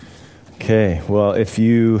Okay, well, if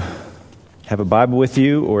you have a Bible with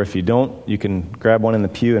you, or if you don't, you can grab one in the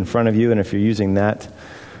pew in front of you, and if you're using that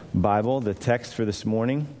Bible, the text for this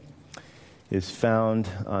morning is found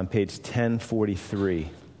on page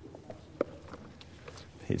 1043.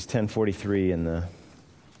 Page 1043 in the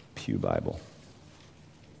Pew Bible.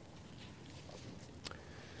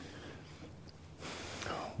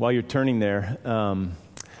 While you're turning there,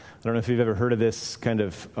 I don't know if you've ever heard of this kind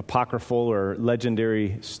of apocryphal or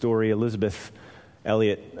legendary story. Elizabeth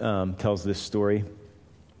Elliot tells this story.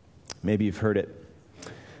 Maybe you've heard it.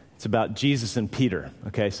 It's about Jesus and Peter.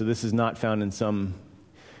 Okay, so this is not found in some,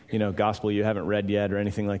 gospel you haven't read yet or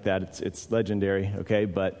anything like that. It's legendary, okay,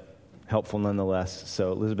 but helpful nonetheless.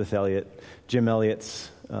 So Elizabeth Elliot, Jim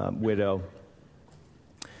Elliot's widow,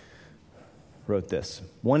 wrote this.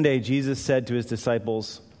 One day Jesus said to his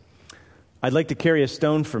disciples, I'd like you to carry a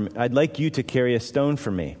stone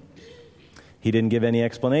for me. He didn't give any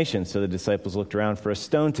explanation, so the disciples looked around for a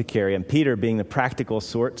stone to carry, and Peter, being the practical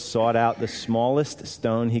sort, sought out the smallest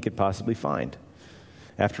stone he could possibly find.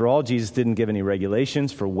 After all, Jesus didn't give any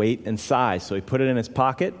regulations for weight and size, so he put it in his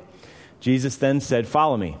pocket. Jesus then said,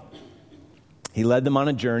 "Follow me." He led them on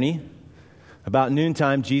a journey. About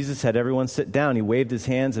noontime, Jesus had everyone sit down. He waved his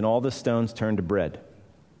hands, and all the stones turned to bread.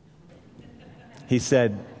 He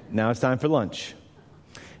said, "Now it's time for lunch."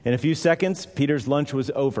 In a few seconds, Peter's lunch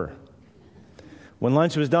was over. When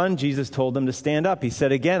lunch was done, Jesus told them to stand up. He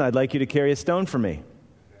said again, "I'd like you to carry a stone for me."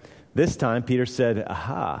 This time, Peter said,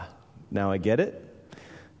 "Aha, now I get it."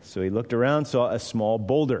 So he looked around, saw a small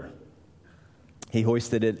boulder. He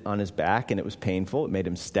hoisted it on his back, and it was painful. It made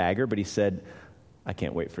him stagger, but he said, "I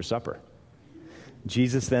can't wait for supper."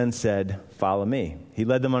 Jesus then said, "Follow me." He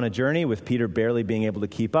led them on a journey, with Peter barely being able to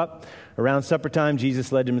keep up. Around supper time,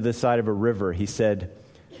 Jesus led him to the side of a river. He said,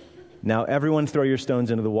 "Now everyone throw your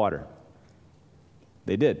stones into the water."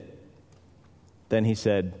 They did. Then he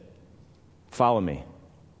said, "Follow me,"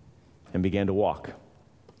 and began to walk.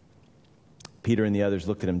 Peter and the others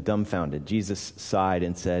looked at him dumbfounded. Jesus sighed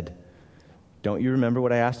and said, "Don't you remember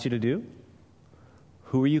what I asked you to do?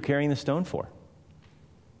 Who are you carrying the stone for?"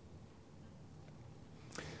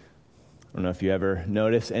 I don't know if you ever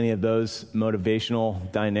notice any of those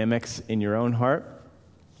motivational dynamics in your own heart.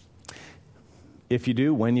 If you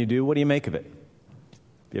do, when you do, what do you make of it?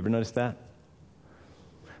 You ever notice that?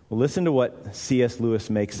 Well, listen to what C.S. Lewis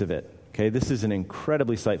makes of it. Okay, this is an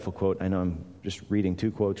incredibly insightful quote. I know I'm just reading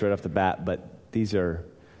two quotes right off the bat, but these are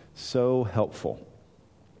so helpful.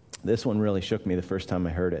 This one really shook me the first time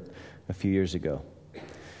I heard it a few years ago.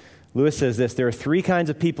 Lewis says this: there are three kinds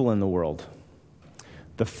of people in the world.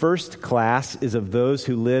 The first class is of those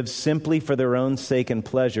who live simply for their own sake and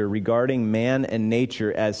pleasure, regarding man and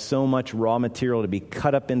nature as so much raw material to be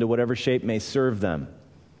cut up into whatever shape may serve them.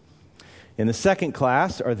 In the second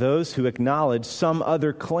class are those who acknowledge some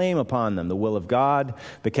other claim upon them, the will of God,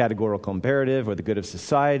 the categorical imperative, or the good of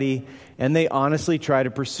society, and they honestly try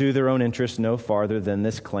to pursue their own interests no farther than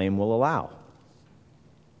this claim will allow.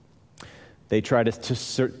 They try to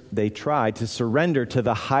surrender to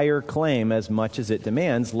the higher claim as much as it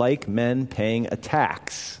demands, like men paying a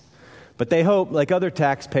tax. But they hope, like other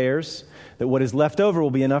taxpayers, that what is left over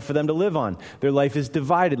will be enough for them to live on. Their life is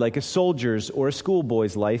divided, like a soldier's or a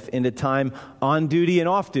schoolboy's life, into time on duty and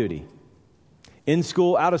off duty, in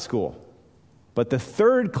school, out of school. But the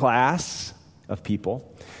third class of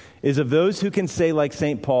people is of those who can say, like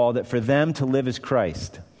St. Paul, that for them to live is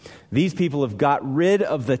Christ. These people have got rid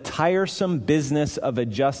of the tiresome business of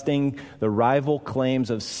adjusting the rival claims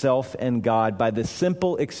of self and God by the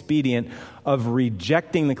simple expedient of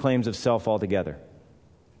rejecting the claims of self altogether.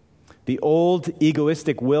 The old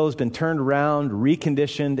egoistic will has been turned around,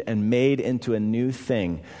 reconditioned, and made into a new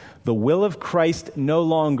thing. The will of Christ no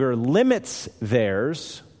longer limits their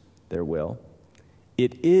will.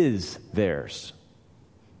 It is theirs.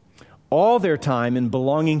 All their time in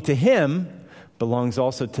belonging to Him belongs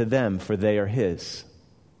also to them, for they are His.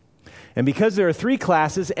 And because there are three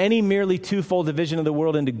classes, any merely twofold division of the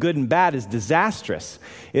world into good and bad is disastrous.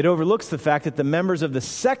 It overlooks the fact that the members of the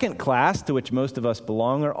second class, to which most of us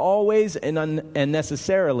belong, are always and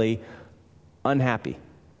necessarily unhappy.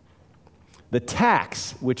 The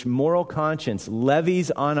tax which moral conscience levies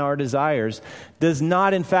on our desires does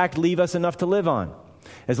not, in fact, leave us enough to live on.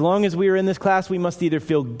 As long as we are in this class, we must either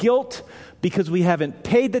feel guilt because we haven't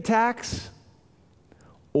paid the tax,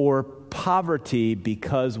 or poverty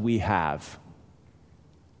because we have.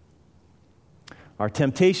 Our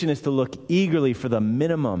temptation is to look eagerly for the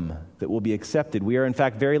minimum that will be accepted. We are, in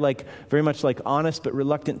fact, very much like honest but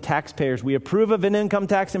reluctant taxpayers. We approve of an income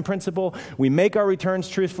tax in principle. We make our returns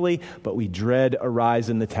truthfully, but we dread a rise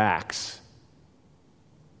in the tax.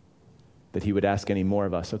 that he would ask any more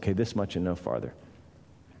of us. Okay, this much and no farther.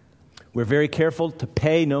 We're very careful to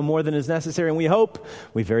pay no more than is necessary, and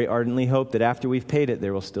we very ardently hope that after we've paid it,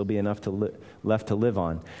 there will still be enough left to live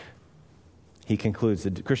on. He concludes,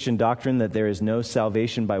 the Christian doctrine that there is no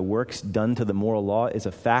salvation by works done to the moral law is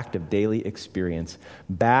a fact of daily experience.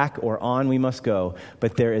 Back or on we must go,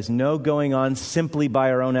 but there is no going on simply by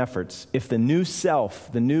our own efforts. If the new self,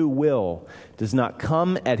 the new will, does not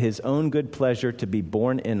come at his own good pleasure to be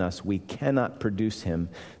born in us, we cannot produce him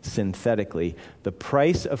synthetically. The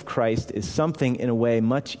price of Christ is something in a way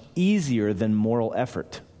much easier than moral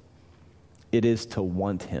effort. It is to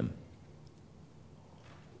want him.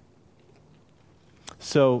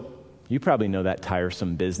 So, you probably know that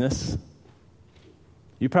tiresome business.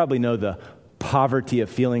 You probably know the poverty of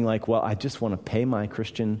feeling like, well, I just want to pay my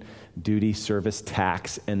Christian duty, service,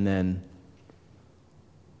 tax, and then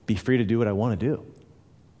be free to do what I want to do.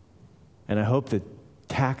 And I hope that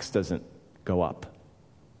tax doesn't go up.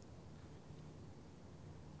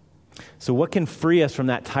 So what can free us from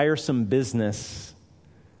that tiresome business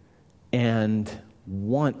and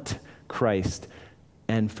want Christ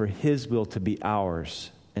and for his will to be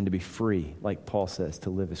ours and to be free, like Paul says, to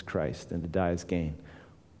live as Christ and to die as gain?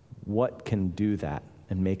 What can do that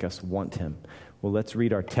and make us want him? Well, let's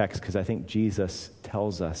read our text, because I think Jesus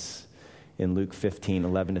tells us in Luke 15,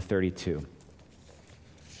 11 to 32.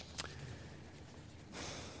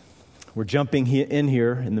 We're jumping in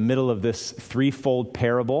here in the middle of this threefold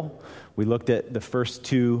parable. We looked at the first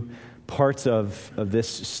two parts of this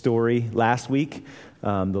story last week,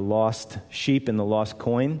 the lost sheep and the lost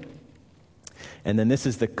coin. And then this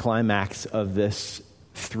is the climax of this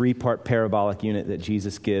three-part parabolic unit that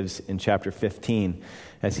Jesus gives in chapter 15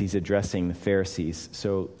 as he's addressing the Pharisees.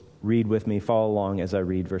 So read with me, follow along as I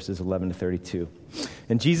read verses 11 to 32.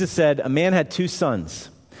 And Jesus said, a man had 2 sons.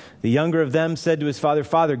 The younger of them said to his father,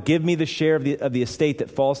 Father, give me the share of the estate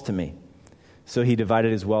that falls to me. So he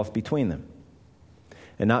divided his wealth between them.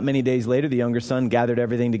 And not many days later, the younger son gathered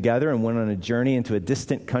everything together and went on a journey into a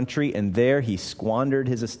distant country, and there he squandered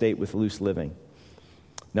his estate with loose living.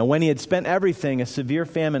 Now when he had spent everything, a severe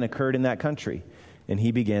famine occurred in that country, and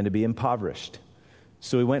he began to be impoverished.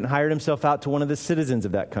 So he went and hired himself out to one of the citizens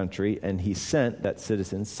of that country, and that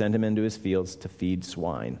citizen sent him into his fields to feed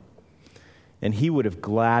swine. And he would have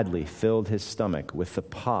gladly filled his stomach with the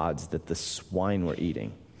pods that the swine were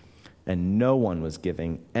eating, and no one was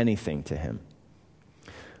giving anything to him.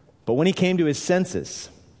 But when he came to his senses,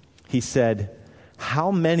 he said,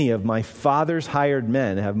 how many of my father's hired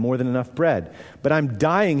men have more than enough bread? But I'm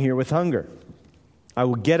dying here with hunger. I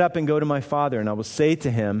will get up and go to my father, and I will say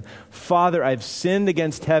to him, Father, I've sinned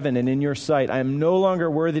against heaven and in your sight. I am no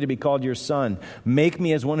longer worthy to be called your son. Make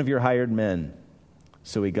me as one of your hired men.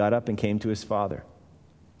 So he got up and came to his father.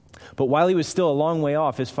 But while he was still a long way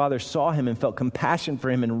off, his father saw him and felt compassion for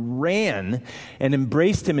him and ran and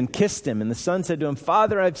embraced him and kissed him. And the son said to him,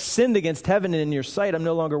 Father, I've sinned against heaven and in your sight. I'm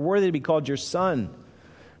no longer worthy to be called your son.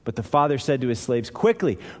 But the father said to his slaves,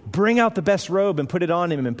 quickly, bring out the best robe and put it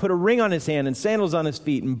on him, and put a ring on his hand and sandals on his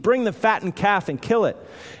feet, and bring the fattened calf and kill it.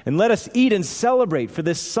 And let us eat and celebrate, for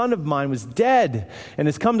this son of mine was dead and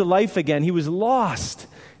has come to life again. He was lost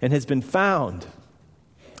and has been found.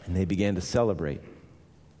 And they began to celebrate.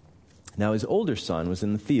 Now his older son was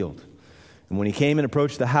in the field, and when he came and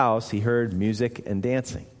approached the house, he heard music and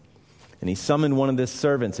dancing. And he summoned one of his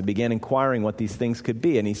servants and began inquiring what these things could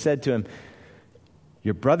be. And he said to him,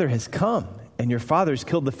 your brother has come, and your father's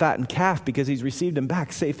killed the fattened calf because he's received him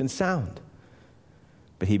back safe and sound.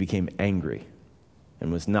 But he became angry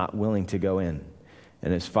and was not willing to go in.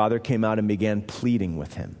 And his father came out and began pleading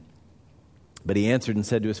with him. But he answered and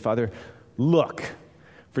said to his father, look,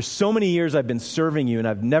 for so many years I've been serving you, and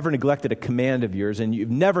I've never neglected a command of yours, and you've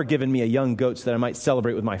never given me a young goat so that I might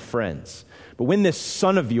celebrate with my friends. But when this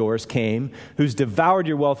son of yours came, who's devoured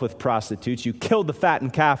your wealth with prostitutes, you killed the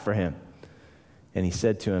fattened calf for him. And he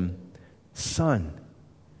said to him, Son,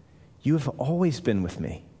 you have always been with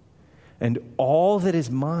me, and all that is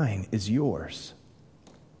mine is yours.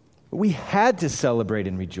 But we had to celebrate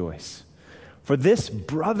and rejoice, for this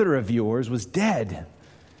brother of yours was dead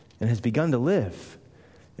and has begun to live,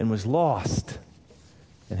 and was lost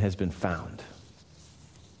and has been found.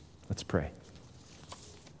 Let's pray.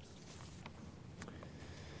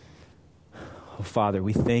 Oh, Father,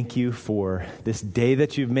 we thank you for this day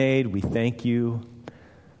that you've made. We thank you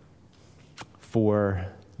for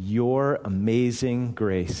your amazing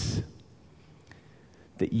grace,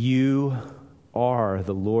 that you are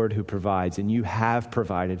the Lord who provides, and you have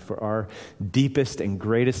provided for our deepest and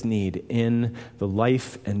greatest need in the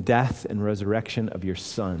life and death and resurrection of your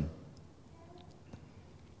Son.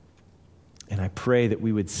 And I pray that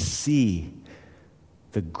we would see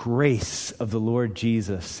the grace of the Lord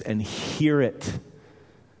Jesus and hear it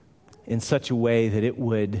in such a way that it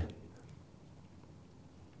would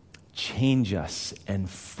change us and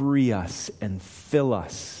free us and fill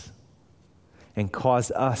us and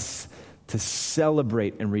cause us to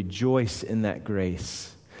celebrate and rejoice in that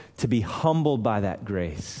grace, to be humbled by that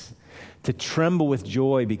grace, to tremble with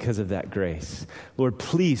joy because of that grace. Lord,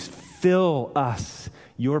 please fill us,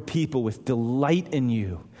 your people, with delight in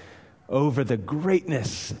you over the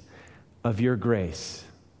greatness of your grace.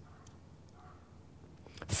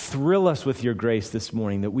 Thrill us with your grace this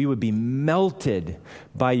morning, that we would be melted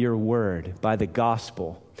by your word, by the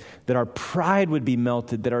gospel, that our pride would be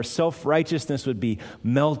melted, that our self-righteousness would be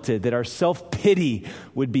melted, that our self-pity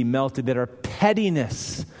would be melted, that our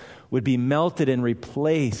pettiness would be melted and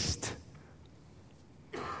replaced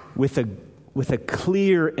with a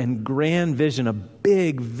clear and grand vision, a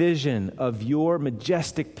big vision of your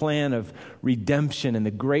majestic plan of redemption and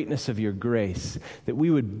the greatness of your grace, that we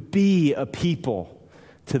would be a people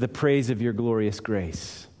to the praise of your glorious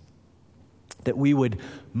grace, that we would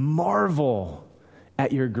marvel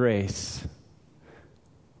at your grace,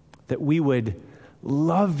 that we would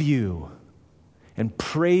love you and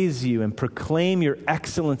praise you and proclaim your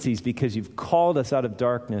excellencies because you've called us out of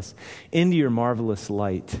darkness into your marvelous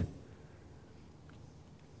light.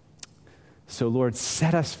 So, Lord,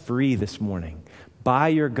 set us free this morning. By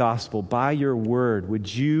your gospel, by your word,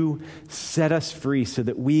 would you set us free so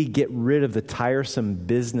that we get rid of the tiresome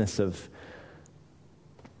business of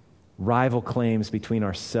rival claims between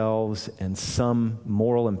ourselves and some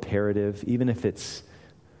moral imperative, even if it's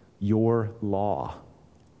your law.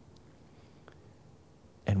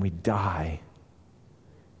 And we die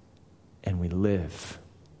and we live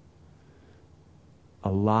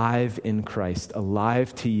alive in Christ,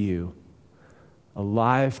 alive to you,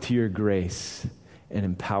 alive to your grace, and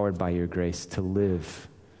empowered by your grace to live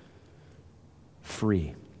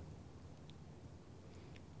free.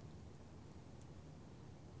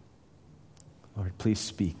 Lord, please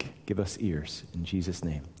speak. Give us ears. In Jesus'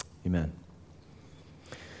 name, amen.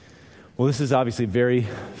 Well, this is obviously a very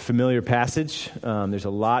familiar passage. There's a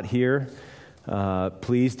lot here.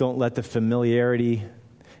 Please don't let the familiarity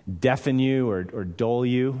deafen you or dull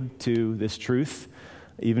you to this truth,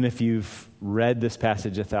 even if you've read this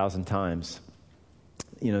passage 1,000 times.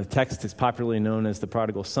 You know, the text is popularly known as the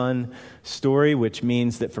prodigal son story, which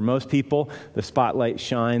means that for most people, the spotlight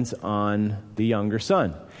shines on the younger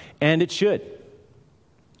son. And it should.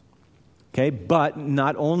 Okay, but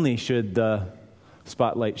not only should the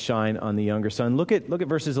spotlight shine on the younger son. Look at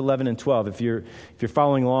verses 11 and 12. If you're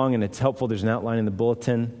following along and it's helpful, there's an outline in the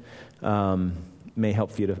bulletin. May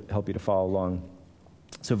help you to follow along.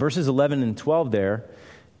 So verses 11 and 12 there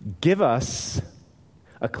give us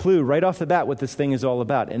a clue right off the bat what this thing is all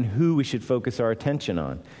about and who we should focus our attention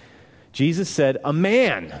on. Jesus said, a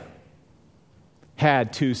man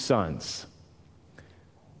had 2 sons.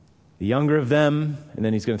 The younger of them, and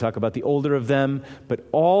then he's going to talk about the older of them, but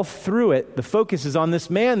all through it, the focus is on this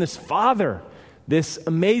man, this father, this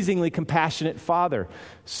amazingly compassionate father.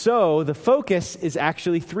 So the focus is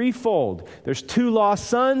actually threefold. There's 2 lost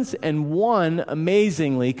sons and 1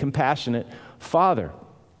 amazingly compassionate father.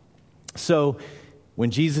 So when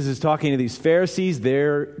Jesus is talking to these Pharisees,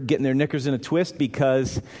 they're getting their knickers in a twist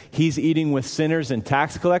because he's eating with sinners and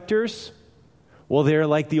tax collectors. Well, they're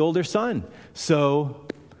like the older son. So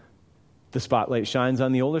the spotlight shines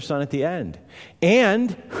on the older son at the end.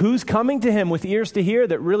 And who's coming to him with ears to hear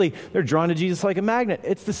that really they're drawn to Jesus like a magnet?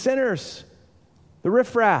 It's the sinners, the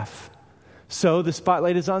riffraff. So the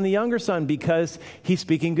spotlight is on the younger son because he's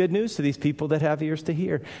speaking good news to these people that have ears to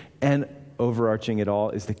hear. And overarching it all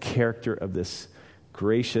is the character of this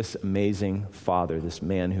gracious, amazing father, this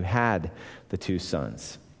man who had the 2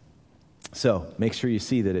 sons. So make sure you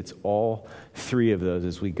see that it's all 3 of those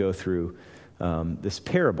as we go through this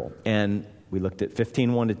parable. And we looked at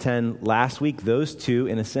 15:1-10 last week. Those 2,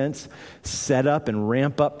 in a sense, set up and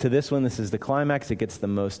ramp up to this one. This is the climax. It gets the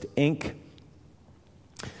most ink.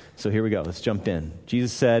 So here we go. Let's jump in.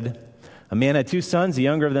 Jesus said, a man had 2 sons. The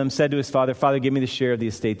younger of them said to his father, Father, give me the share of the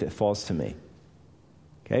estate that falls to me.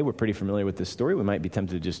 Okay, we're pretty familiar with this story. We might be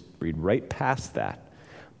tempted to just read right past that.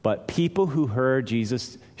 But people who heard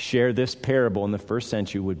Jesus share this parable in the first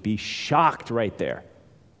century would be shocked right there.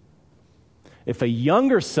 If a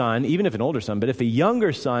younger son, even if an older son, but if a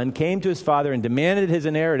younger son came to his father and demanded his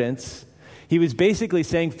inheritance, he was basically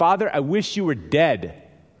saying, Father, I wish you were dead.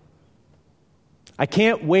 I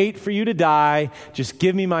can't wait for you to die. Just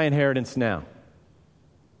give me my inheritance now.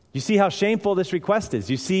 You see how shameful this request is.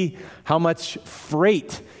 You see how much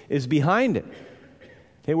freight is behind it.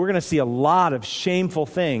 Okay, we're going to see a lot of shameful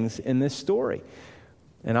things in this story.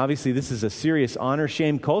 And obviously, this is a serious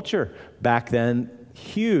honor-shame culture back then.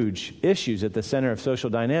 Huge issues at the center of social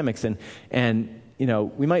dynamics. And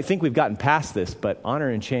we might think we've gotten past this, but honor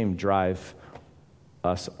and shame drive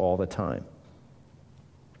us all the time.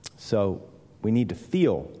 So we need to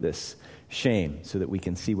feel this shame so that we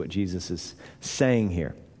can see what Jesus is saying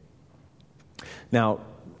here. Now,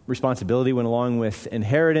 responsibility went along with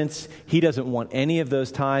inheritance. He doesn't want any of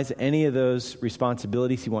those ties, any of those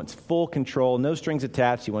responsibilities. He wants full control, no strings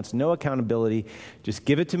attached. He wants no accountability. Just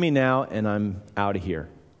give it to me now, and I'm out of here.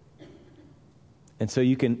 And so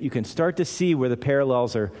you can start to see where the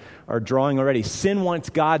parallels are drawing already. Sin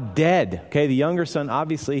wants God dead. Okay, the younger son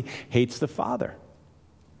obviously hates the father.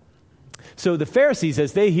 So the Pharisees,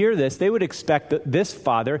 as they hear this, they would expect this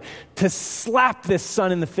father to slap this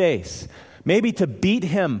son in the face, maybe to beat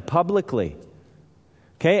him publicly.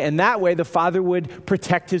 Okay, and that way the father would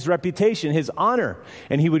protect his reputation, his honor,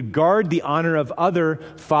 and he would guard the honor of other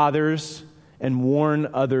fathers and warn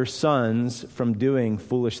other sons from doing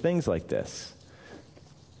foolish things like this.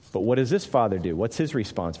 But what does this father do? What's his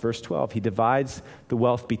response? Verse 12, he divides the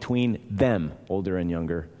wealth between them, older and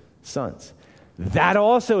younger sons. That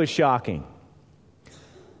also is shocking.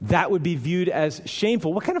 That would be viewed as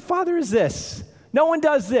shameful. What kind of father is this? No one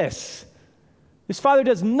does this. This father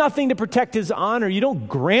does nothing to protect his honor. You don't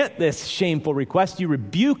grant this shameful request, you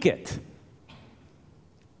rebuke it.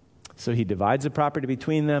 So he divides the property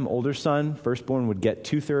between them. Older son, firstborn, would get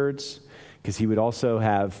 2/3, because he would also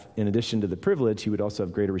have, in addition to the privilege, he would also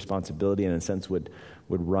have greater responsibility and in a sense would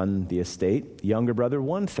run the estate. Younger brother,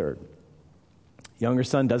 1/3. Younger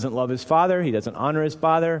son doesn't love his father. He doesn't honor his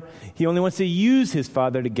father. He only wants to use his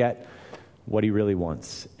father to get what he really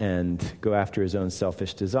wants and go after his own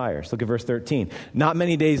selfish desires. Look at verse 13. Not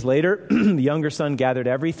many days later, the younger son gathered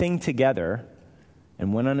everything together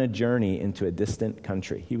and went on a journey into a distant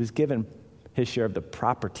country. He was given his share of the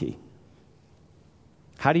property.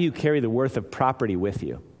 How do you carry the worth of property with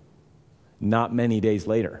you? Not many days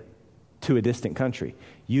later, to a distant country.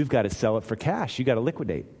 You've got to sell it for cash. You've got to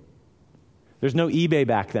liquidate. There's no eBay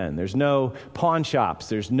back then. There's no pawn shops.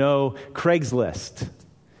 There's no Craigslist.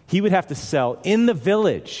 He would have to sell in the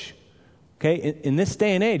village. Okay, in this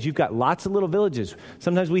day and age, you've got lots of little villages.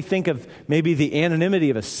 Sometimes we think of maybe the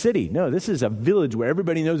anonymity of a city. No, this is a village where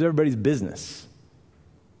everybody knows everybody's business.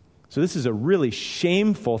 So this is a really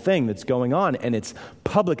shameful thing that's going on, and it's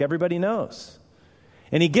public. Everybody knows.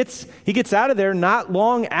 And he gets out of there not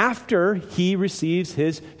long after he receives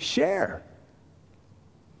his share.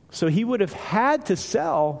 So he would have had to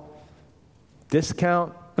sell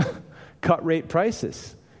discount cut rate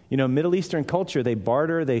prices. Middle Eastern culture, they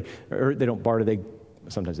barter, they don't barter,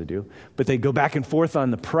 sometimes they do, but they go back and forth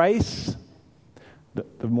on the price.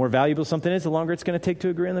 The more valuable something is, the longer it's going to take to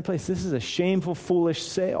agree on the price. This is a shameful, foolish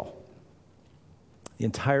sale. The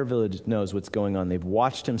entire village knows what's going on. They've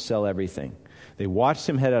watched him sell everything. They watched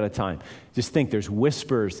him head out of time. Just think, there's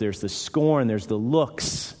whispers, there's the scorn, there's the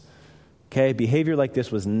looks. Okay, behavior like this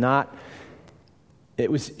was not, it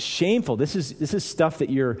was shameful. This is stuff that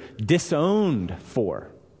you're disowned for.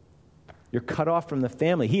 You're cut off from the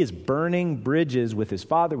family. He is burning bridges with his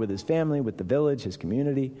father, with his family, with the village, his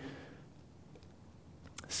community.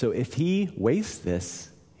 So if he wastes this,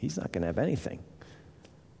 he's not going to have anything.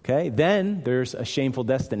 Okay, then there's a shameful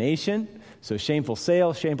destination. So shameful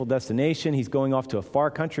sale, shameful destination. He's going off to a far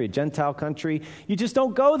country, a Gentile country. You just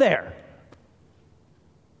don't go there.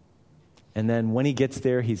 And then when he gets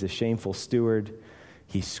there, he's a shameful steward.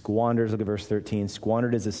 He squanders, look at verse 13,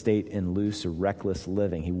 squandered his estate in loose, reckless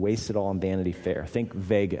living. He wasted all on Vanity Fair. Think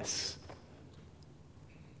Vegas.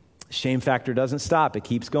 Shame factor doesn't stop. It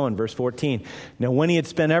keeps going. Verse 14. Now, when he had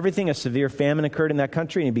spent everything, a severe famine occurred in that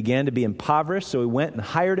country, and he began to be impoverished. So he went and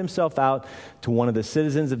hired himself out to one of the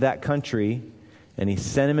citizens of that country, and he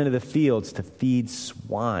sent him into the fields to feed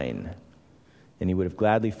swine. And he would have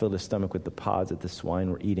gladly filled his stomach with the pods that the swine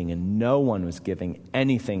were eating, and no one was giving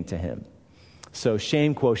anything to him. So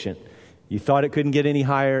shame quotient. You thought it couldn't get any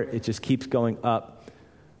higher. It just keeps going up.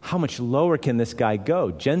 How much lower can this guy go?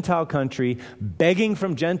 Gentile country, begging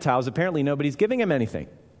from Gentiles. Apparently nobody's giving him anything.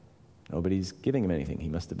 Nobody's giving him anything. He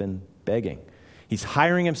must have been begging. He's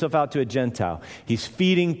hiring himself out to a Gentile. He's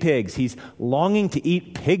feeding pigs. He's longing to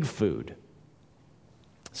eat pig food.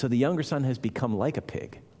 So the younger son has become like a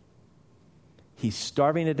pig. He's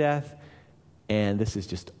starving to death, and this is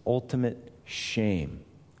just ultimate shame.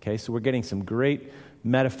 Okay, so we're getting some great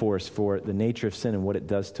metaphors for the nature of sin and what it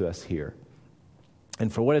does to us here.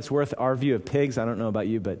 And for what it's worth, our view of pigs, I don't know about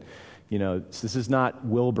you, but, this is not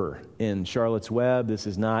Wilbur in Charlotte's Web. This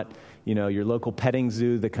is not, your local petting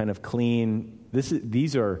zoo, the kind of clean,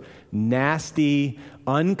 These are nasty,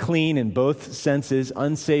 unclean in both senses,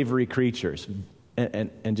 unsavory creatures,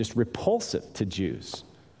 and just repulsive to Jews.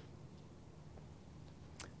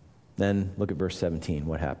 Then look at verse 17.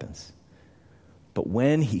 What happens? But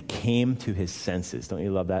when he came to his senses, don't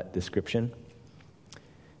you love that description?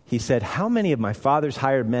 He said, how many of my father's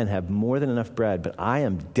hired men have more than enough bread, but I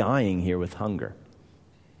am dying here with hunger?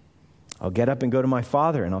 I'll get up and go to my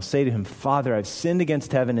father, and I'll say to him, Father, I've sinned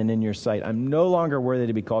against heaven and in your sight. I'm no longer worthy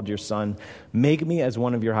to be called your son. Make me as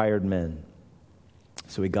one of your hired men.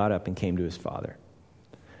 So he got up and came to his father.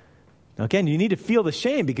 Now again, you need to feel the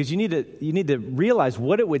shame, because you need to realize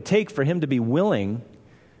what it would take for him to be willing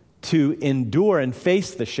to endure and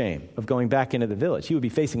face the shame of going back into the village. He would be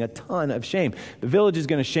facing a ton of shame. The village is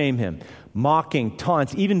going to shame him. Mocking,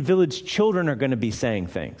 taunts, even village children are going to be saying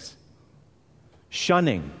things.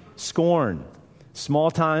 Shunning, scorn,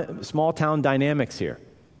 small town dynamics here.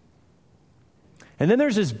 And then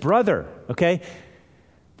there's his brother, okay?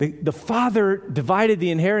 The father divided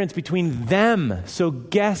the inheritance between them, so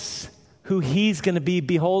guess who he's going to be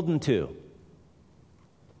beholden to?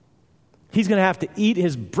 He's going to have to eat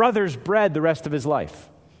his brother's bread the rest of his life.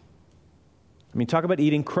 I mean, talk about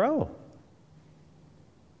eating crow.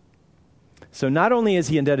 So not only is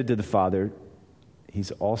he indebted to the father,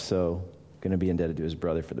 he's also going to be indebted to his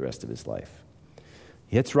brother for the rest of his life.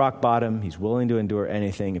 He hits rock bottom. He's willing to endure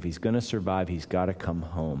anything. If he's going to survive, he's got to come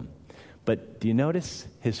home. But do you notice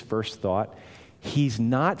his first thought? He's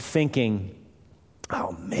not thinking,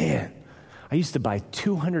 oh man, I used to buy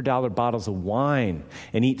 $200 bottles of wine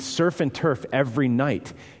and eat surf and turf every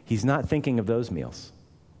night. He's not thinking of those meals.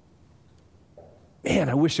 Man,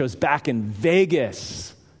 I wish I was back in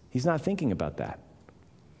Vegas. He's not thinking about that.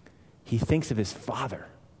 He thinks of his father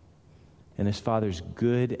and his father's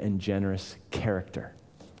good and generous character.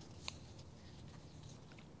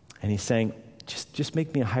 And he's saying, just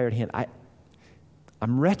make me a hired hand.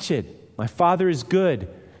 I'm wretched. My father is good.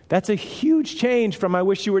 That's a huge change from I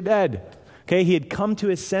wish you were dead. Okay, he had come to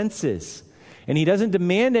his senses, and he doesn't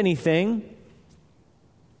demand anything.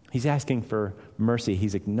 He's asking for mercy.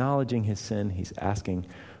 He's acknowledging his sin. He's asking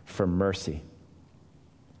for mercy.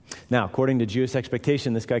 Now, according to Jewish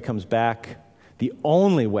expectation, this guy comes back. The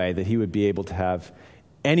only way that he would be able to have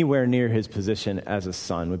anywhere near his position as a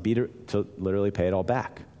son would be to literally pay it all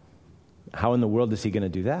back. How in the world is he going to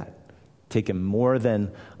do that? Take him more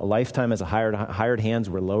than a lifetime as a hired hands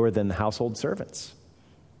were lower than the household servants.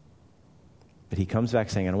 But he comes back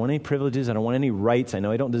saying, I don't want any privileges. I don't want any rights. I know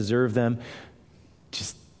I don't deserve them.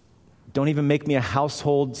 Just don't even make me a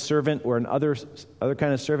household servant or an other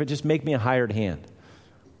kind of servant. Just make me a hired hand.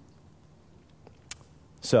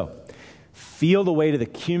 So, feel the weight of the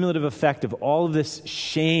cumulative effect of all of this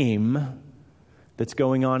shame that's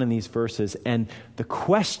going on in these verses. And the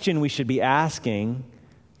question we should be asking,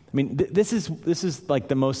 I mean, this is like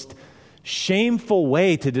the most shameful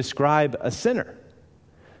way to describe a sinner.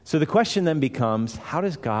 So the question then becomes, how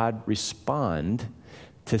does God respond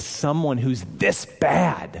to someone who's this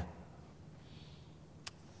bad?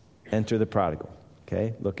 Enter the prodigal.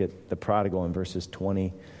 Okay, look at the prodigal in verses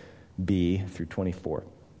 20b through 24.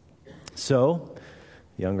 So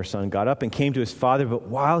the younger son got up and came to his father, but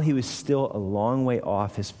while he was still a long way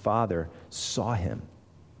off, his father saw him.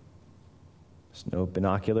 There's no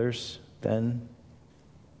binoculars then.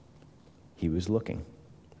 He was looking.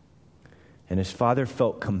 And his father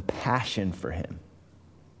felt compassion for him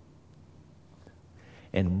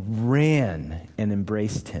and ran and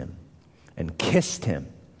embraced him and kissed him.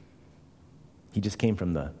 He just came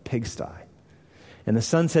from the pigsty. And the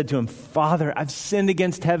son said to him, Father, I've sinned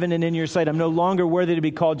against heaven and in your sight. I'm no longer worthy to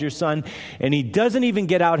be called your son. And he doesn't even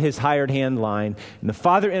get out his hired hand line. And the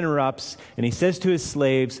father interrupts and he says to his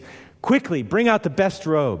slaves, quickly, bring out the best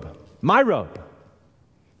robe, my robe.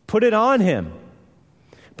 Put it on him.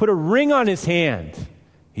 Put a ring on his hand.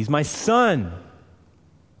 He's my son.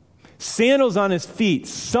 Sandals on his feet.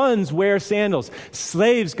 Sons wear sandals.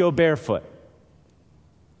 Slaves go barefoot.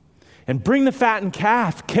 And bring the fattened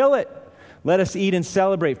calf. Kill it. Let us eat and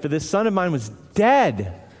celebrate. For this son of mine was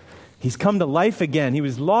dead. He's come to life again. He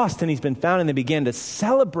was lost and he's been found. And they began to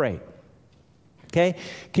celebrate. Okay?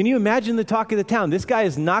 Can you imagine the talk of the town? This guy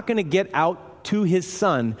is not going to get out to his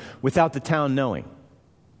son without the town knowing.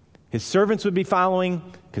 His servants would be following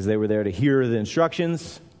because they were there to hear the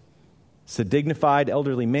instructions. It's a dignified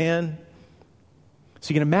elderly man.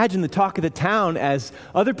 So you can imagine the talk of the town as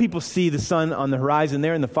other people see the son on the horizon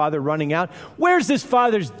there and the father running out. Where's this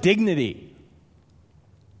father's dignity?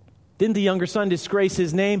 Didn't the younger son disgrace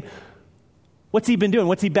his name? What's he been doing?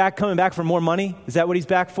 What's he coming back for more money? Is that what he's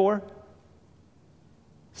back for?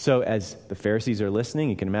 So as the Pharisees are listening,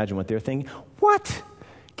 you can imagine what they're thinking. What?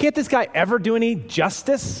 Can't this guy ever do any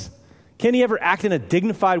justice? Can he ever act in a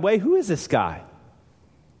dignified way? Who is this guy?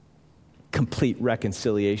 Complete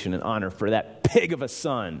reconciliation and honor for that pig of a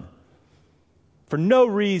son. For no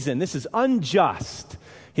reason. This is unjust.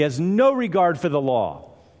 He has no regard for the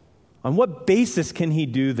law. On what basis can he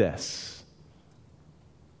do this?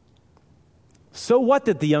 So what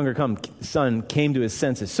that the younger son came to his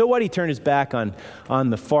senses? So what he turned his back on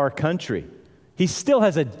the far country? He still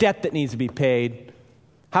has a debt that needs to be paid.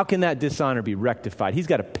 How can that dishonor be rectified? He's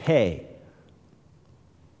got to pay.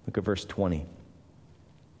 Look at verse 20.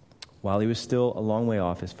 While he was still a long way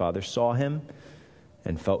off, his father saw him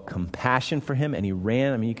and felt compassion for him, and he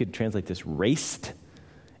ran. You could translate this, raced,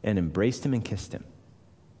 and embraced him and kissed him.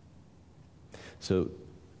 So,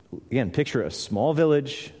 again, picture a small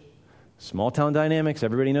village, small town dynamics.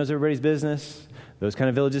 Everybody knows everybody's business. Those kind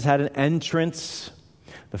of villages had an entrance.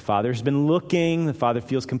 The father's been looking. The father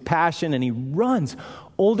feels compassion, and he runs.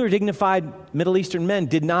 Older, dignified Middle Eastern men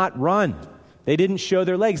did not run. They didn't show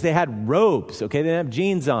their legs. They had robes, okay? They didn't have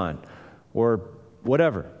jeans on or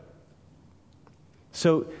whatever.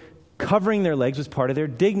 So covering their legs was part of their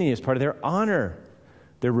dignity, was part of their honor.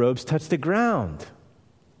 Their robes touched the ground.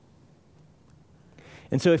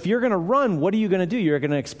 And so if you're going to run, what are you going to do? You're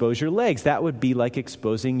going to expose your legs. That would be like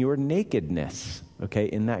exposing your nakedness, okay,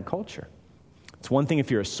 in that culture. It's one thing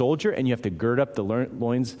if you're a soldier and you have to gird up your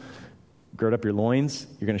loins, you're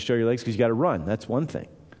going to show your legs because you got to run. That's one thing.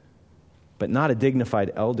 But not a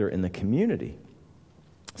dignified elder in the community.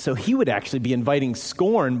 So he would actually be inviting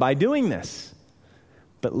scorn by doing this.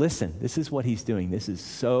 But listen, this is what he's doing. This is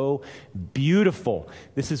so beautiful.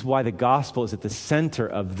 This is why the gospel is at the center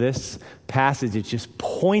of this passage. It's just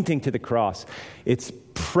pointing to the cross. It's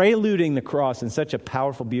preluding the cross in such a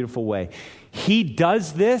powerful, beautiful way. He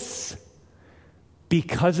does this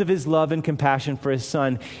because of his love and compassion for his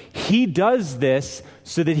son. He does this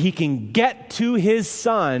so that he can get to his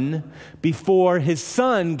son before his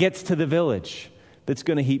son gets to the village that's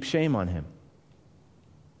going to heap shame on him.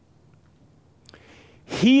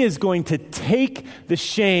 He is going to take the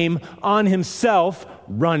shame on himself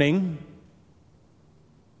running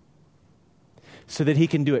so that he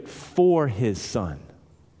can do it for his son.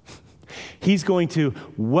 He's going to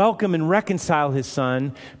welcome and reconcile his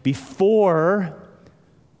son before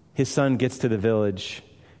his son gets to the village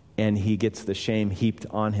and he gets the shame heaped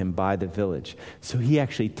on him by the village. So he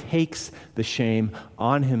actually takes the shame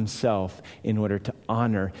on himself in order to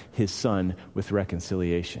honor his son with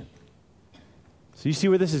reconciliation. So you see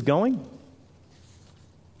where this is going?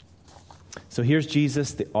 So here's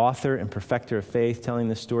Jesus, the author and perfecter of faith, telling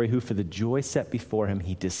this story, who for the joy set before him,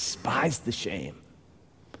 he despised the shame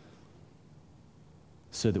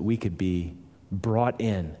so that we could be brought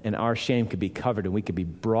in and our shame could be covered and we could be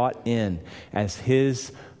brought in as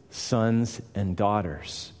his sons and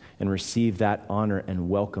daughters and receive that honor and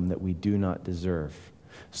welcome that we do not deserve.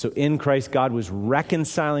 So in Christ, God was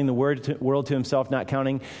reconciling the world to himself, not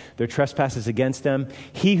counting their trespasses against them.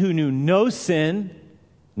 He who knew no sin,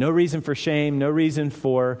 no reason for shame, no reason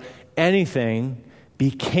for anything,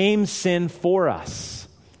 became sin for us,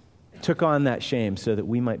 took on that shame so that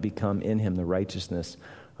we might become in him the righteousness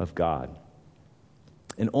of God.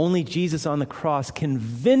 And only Jesus on the cross can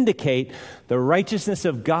vindicate the righteousness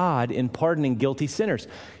of God in pardoning guilty sinners.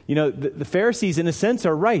 You know, the Pharisees, in a sense,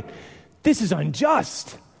 are right. This is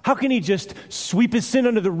unjust. How can he just sweep his sin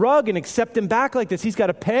under the rug and accept him back like this? He's got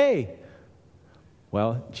to pay.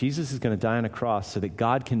 Well, Jesus is going to die on a cross so that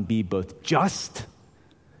God can be both just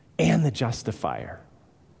and the justifier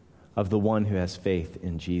of the one who has faith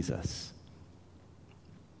in Jesus.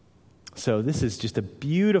 So this is just a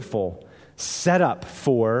beautiful setup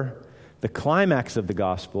for the climax of the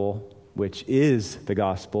gospel, which is the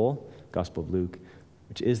Gospel of Luke,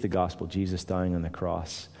 which is the gospel, Jesus dying on the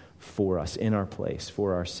cross for us, in our place,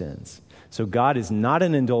 for our sins. So God is not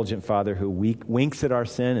an indulgent father who winks at our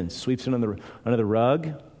sin and sweeps it under the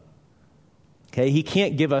rug. Okay, he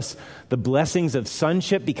can't give us the blessings of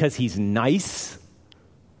sonship because he's nice.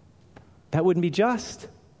 That wouldn't be just.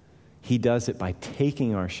 He does it by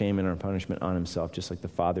taking our shame and our punishment on himself, just like the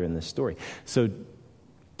father in this story. So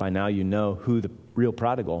by now you know who the real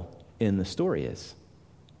prodigal in the story is.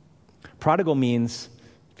 Prodigal means,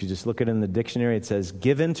 if you just look at it in the dictionary, it says,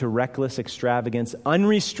 given to reckless extravagance,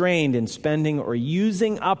 unrestrained in spending or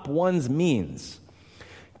using up one's means,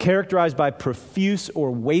 characterized by profuse or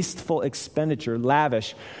wasteful expenditure,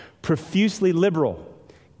 lavish, profusely liberal,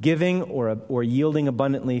 giving or yielding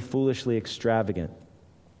abundantly, foolishly extravagant.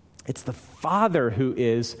 It's the Father who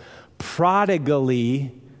is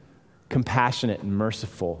prodigally compassionate and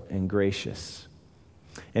merciful and gracious.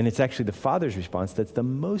 And it's actually the father's response that's the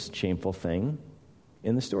most shameful thing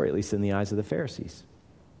in the story, at least in the eyes of the Pharisees.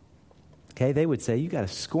 Okay, they would say, you got to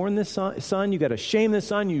scorn this son, you got to shame this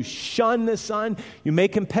son, you shun this son, you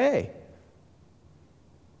make him pay.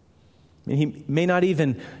 I mean, he may not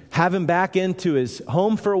even have him back into his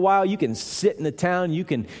home for a while. You can sit in the town, you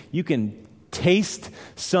can taste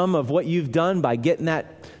some of what you've done by getting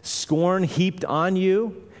that scorn heaped on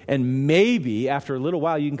you, and maybe after a little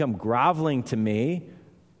while you can come groveling to me.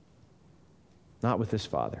 Not with this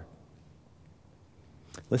father.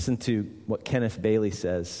 Listen to what Kenneth Bailey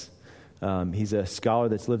says. He's a scholar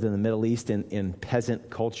that's lived in the Middle East in peasant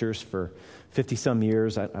cultures for 50-some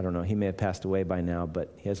years. I don't know, he may have passed away by now,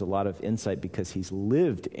 but he has a lot of insight because he's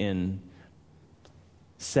lived in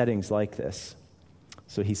settings like this.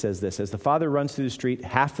 So he says this: as the father runs through the street,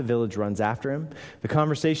 half the village runs after him. The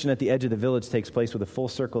conversation at the edge of the village takes place with a full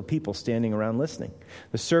circle of people standing around listening.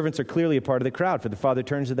 The servants are clearly a part of the crowd, for the father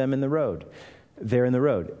turns to them there in the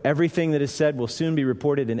road. Everything that is said will soon be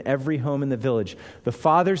reported in every home in the village. The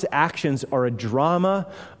father's actions are a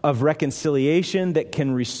drama of reconciliation that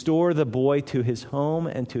can restore the boy to his home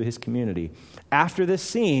and to his community. After this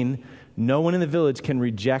scene, no one in the village can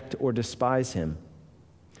reject or despise him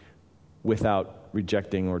without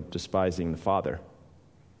rejecting or despising the father.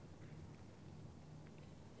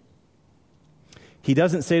 He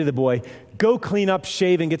doesn't say to the boy, go clean up,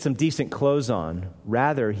 shave, and get some decent clothes on.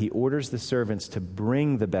 Rather, he orders the servants to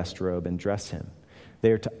bring the best robe and dress him.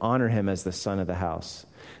 They are to honor him as the son of the house.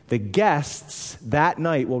 The guests that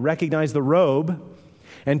night will recognize the robe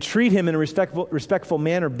and treat him in a respectful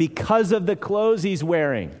manner because of the clothes he's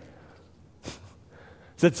wearing.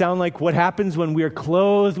 Does that sound like what happens when we are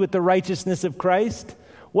clothed with the righteousness of Christ?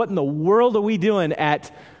 What in the world are we doing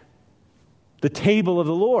at the table of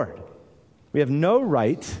the Lord? We have no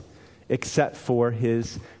right except for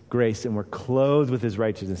his grace, and we're clothed with his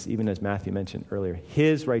righteousness, even as Matthew mentioned earlier.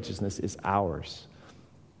 His righteousness is ours.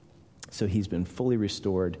 So he's been fully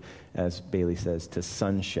restored, as Bailey says, to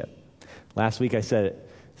sonship. Last week I said it.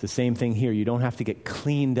 It's the same thing here. You don't have to get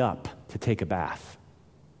cleaned up to take a bath.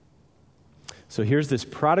 So here's this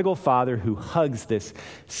prodigal father who hugs this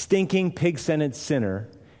stinking, pig-scented sinner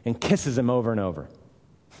and kisses him over and over.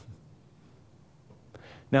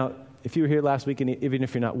 Now, if you were here last week, and even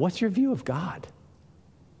if you're not, what's your view of God?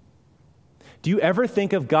 Do you ever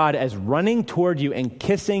think of God as running toward you and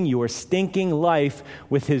kissing your stinking life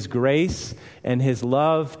with his grace and his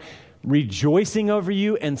love, rejoicing over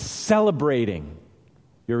you and celebrating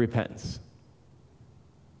your repentance?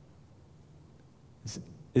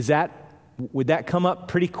 Would that come up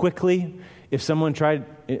pretty quickly if someone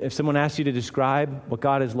asked you to describe what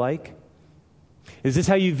God is like? Is this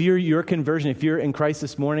how you view your conversion? If you're in Christ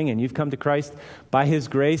this morning and you've come to Christ by his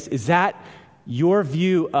grace, is that your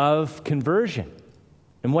view of conversion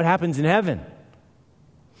and what happens in heaven?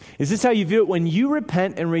 Is this how you view it when you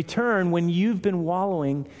repent and return, when you've been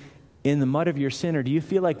wallowing in the mud of your sin? Or do you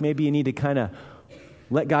feel like maybe you need to kind of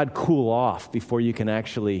let God cool off before you can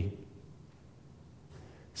actually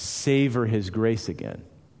savor his grace again?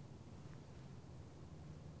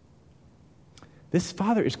 This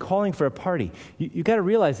father is calling for a party. You got to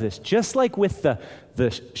realize this. Just like with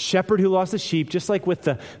the shepherd who lost the sheep, just like with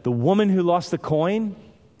the woman who lost the coin,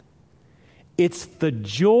 it's the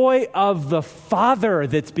joy of the father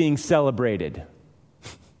that's being celebrated.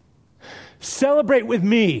 Celebrate with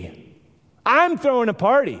me. I'm throwing a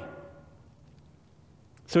party.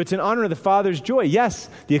 So it's in honor of the father's joy. Yes,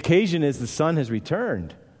 the occasion is the son has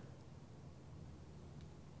returned.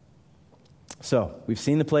 So, we've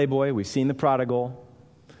seen the playboy, we've seen the prodigal,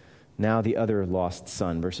 now the other lost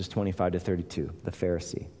son, verses 25 to 32, the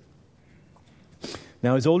Pharisee.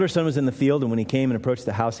 Now his older son was in the field, and when he came and approached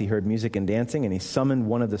the house, he heard music and dancing, and he summoned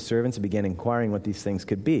one of the servants and began inquiring what these things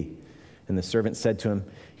could be. And the servant said to him,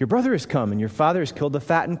 your brother has come, and your father has killed the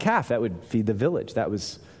fattened calf. That would feed the village.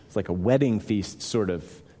 It's like a wedding feast sort of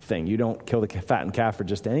thing. You don't kill the fattened calf for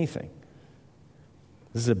just anything.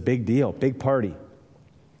 This is a big deal, big party.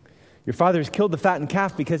 Your father has killed the fattened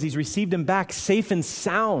calf because he's received him back safe and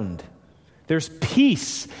sound. There's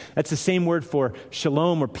peace. That's the same word for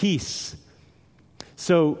shalom or peace.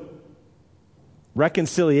 So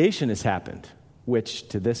reconciliation has happened, which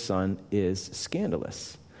to this son is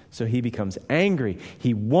scandalous. So he becomes angry.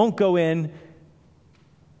 He won't go in,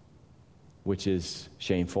 which is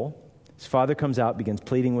shameful. His father comes out, begins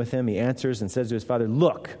pleading with him. He answers and says to his father,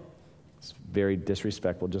 look. It's very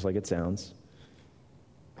disrespectful, just like it sounds.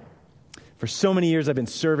 For so many years I've been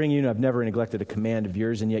serving you, and I've never neglected a command of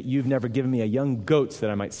yours, and yet you've never given me a young goat so that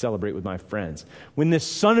I might celebrate with my friends. When this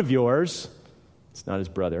son of yours, it's not his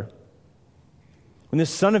brother, When this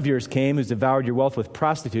son of yours came who's devoured your wealth with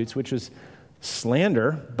prostitutes, which was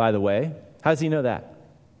slander, by the way, how does he know that?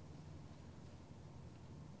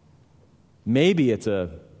 Maybe it's a,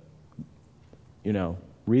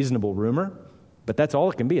 reasonable rumor, but that's all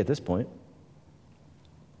it can be at this point.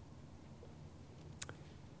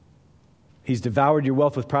 He's devoured your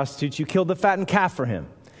wealth with prostitutes. You killed the fattened calf for him.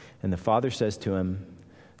 And the father says to him,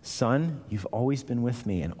 son, you've always been with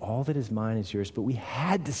me, and all that is mine is yours, but we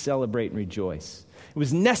had to celebrate and rejoice. It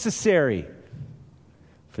was necessary.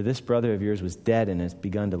 For this brother of yours was dead and has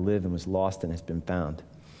begun to live and was lost and has been found.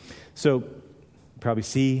 So, you probably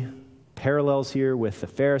see parallels here with the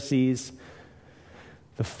Pharisees.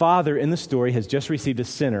 The father in the story has just received a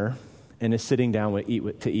sinner and is sitting down to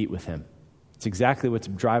eat with him. It's exactly what's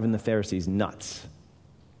driving the Pharisees nuts.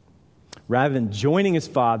 Rather than joining his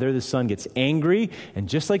father, the son gets angry, and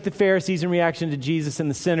just like the Pharisees in reaction to Jesus and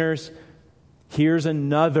the sinners, here's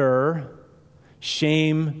another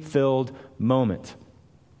shame-filled moment.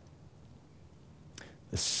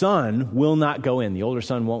 The son will not go in. The older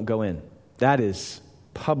son won't go in. That is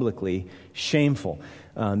publicly shameful.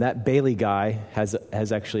 That Bailey guy has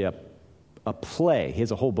actually a play. He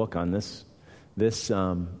has a whole book on this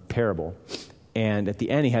parable. And at the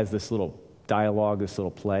end, he has this little dialogue, this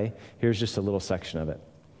little play. Here's just a little section of it.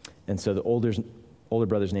 And so the older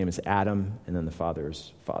brother's name is Adam, and then the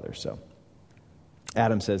father's father. So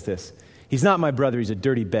Adam says this, he's not my brother, he's a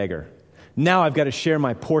dirty beggar. Now I've got to share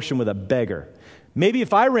my portion with a beggar. Maybe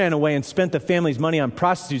if I ran away and spent the family's money on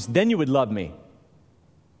prostitutes, then you would love me.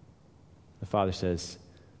 The father says,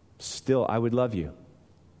 still, I would love you.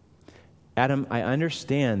 Adam, I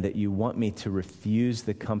understand that you want me to refuse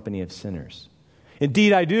the company of sinners.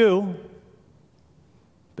 Indeed, I do.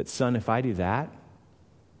 But son, if I do that,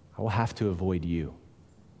 I will have to avoid you.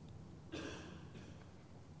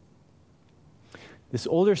 This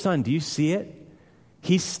older son, do you see it?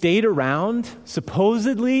 He stayed around,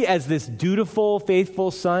 supposedly as this dutiful, faithful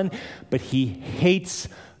son, but he hates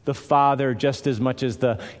the father just as much as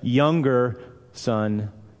the younger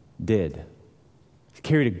son did. He's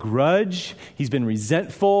carried a grudge. He's been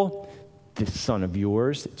resentful. This son of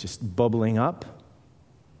yours, just bubbling up.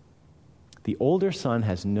 The older son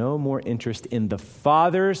has no more interest in the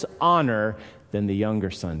father's honor than the younger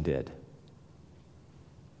son did.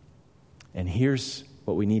 And here's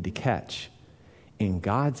what we need to catch. In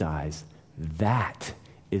God's eyes, that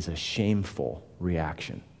is a shameful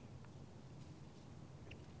reaction.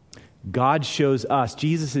 God shows us,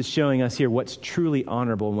 Jesus is showing us here what's truly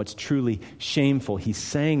honorable and what's truly shameful. He's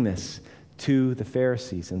saying this to the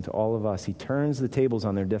Pharisees and to all of us. He turns the tables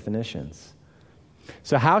on their definitions.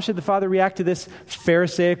 So how should the father react to this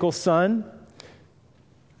Pharisaical son?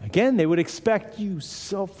 Again, they would expect, you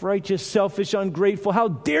self-righteous, selfish, ungrateful, how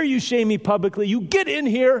dare you shame me publicly? You get in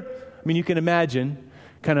here. I mean, you can imagine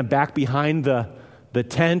kind of back behind the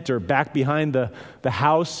tent or back behind the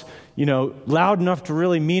house, loud enough to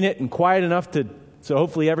really mean it and quiet enough so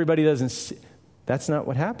hopefully everybody doesn't see. That's not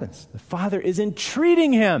what happens. The father is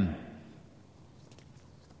entreating him.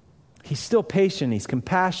 He's still patient. He's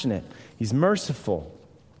compassionate. He's merciful.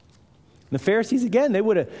 The Pharisees, again,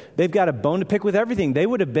 they've got a bone to pick with everything. They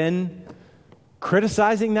would have been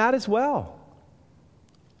criticizing that as well.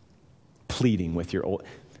 Pleading with your old...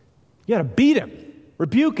 You got to beat him,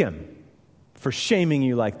 rebuke him for shaming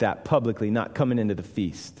you like that publicly, not coming into the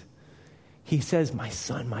feast. He says, my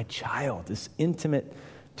son, my child, this intimate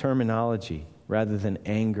terminology rather than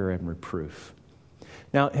anger and reproof.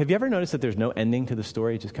 Now, have you ever noticed that there's no ending to the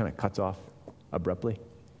story? It just kind of cuts off abruptly. Do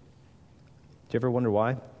you ever wonder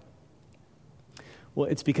why? Well,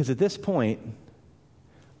 it's because at this point,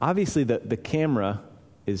 obviously the camera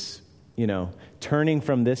is turning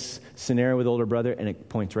from this scenario with older brother, and it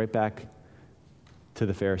points right back to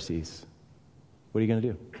the Pharisees. What are you going to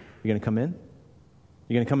do? You're going to come in?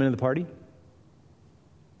 You're going to come into the party?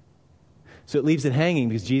 So it leaves it hanging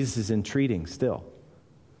because Jesus is entreating still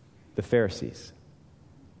the Pharisees.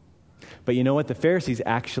 But you know what? The Pharisees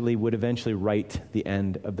actually would eventually write the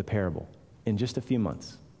end of the parable in just a few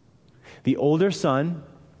months. The older son,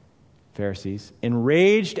 Pharisees,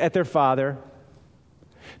 enraged at their father,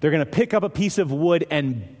 they're going to pick up a piece of wood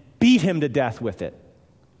and beat him to death with it.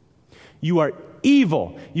 You are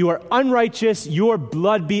evil. You are unrighteous. Your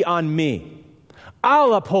blood be on me.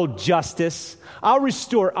 I'll uphold justice. I'll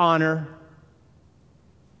restore honor.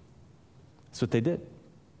 That's what they did.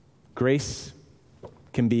 Grace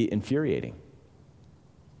can be infuriating.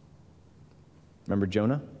 Remember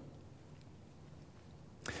Jonah?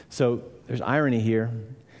 So there's irony here.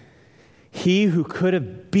 He who could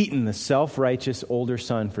have beaten the self-righteous older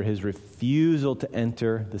son for his refusal to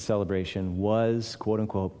enter the celebration was, quote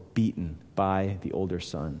unquote, beaten by the older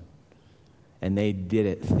son. And they did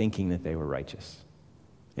it thinking that they were righteous.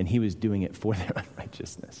 And he was doing it for their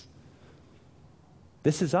unrighteousness.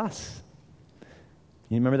 This is us.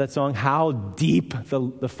 You remember that song, How Deep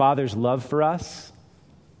the Father's Love for Us?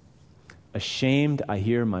 Ashamed, I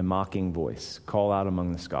hear my mocking voice call out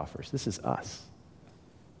among the scoffers. This is us.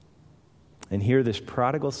 And here this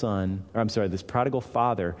prodigal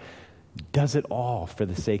father does it all for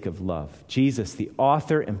the sake of love. Jesus, the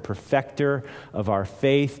author and perfecter of our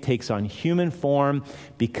faith, takes on human form,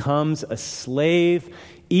 becomes a slave,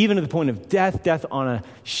 even to the point of death on a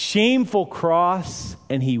shameful cross,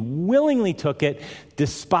 and he willingly took it,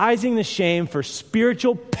 despising the shame for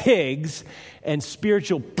spiritual pigs and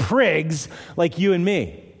spiritual prigs like you and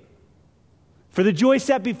me. For the joy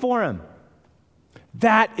set before him.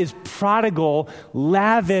 That is prodigal,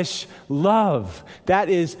 lavish love. That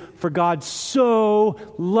is, for God so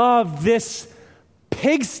loved this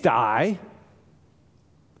pigsty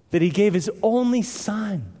that he gave his only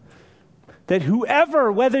son. That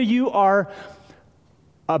whoever, whether you are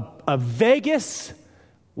a Vegas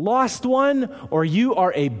lost one or you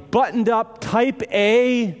are a buttoned up type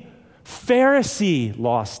A Pharisee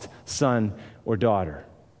lost son or daughter,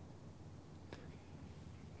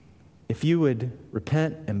 if you would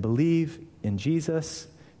repent and believe in Jesus,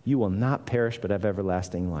 you will not perish but have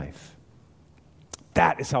everlasting life.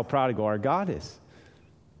 That is how prodigal our God is.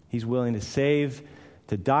 He's willing to save,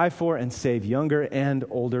 to die for, and save younger and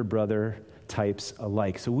older brother types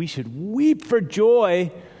alike. So we should weep for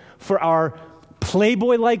joy for our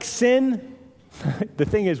playboy-like sin. The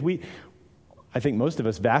thing is, I think most of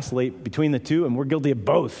us vacillate between the two, and we're guilty of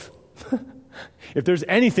both. If there's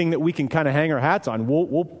anything that we can kind of hang our hats on,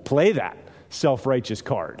 we'll play that self-righteous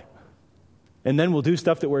card. And then we'll do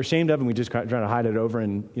stuff that we're ashamed of, and we just try to hide it over,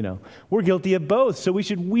 and, we're guilty of both. So we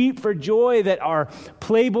should weep for joy that our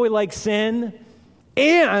playboy-like sin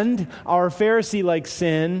and our Pharisee-like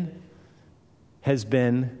sin has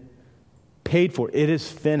been paid for. It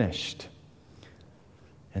is finished.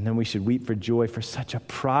 And then we should weep for joy for such a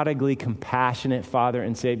prodigally compassionate Father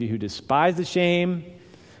and Savior who despised the shame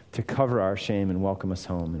to cover our shame and welcome us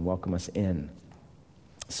home and welcome us in.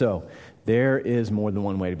 So, there is more than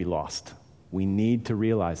one way to be lost. We need to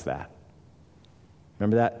realize that.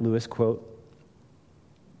 Remember that Lewis quote?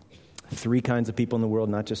 3 kinds of people in the world,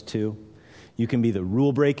 not just 2. You can be the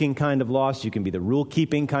rule-breaking kind of lost. You can be the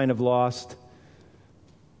rule-keeping kind of lost.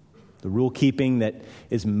 The rule-keeping that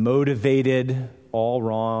is motivated, all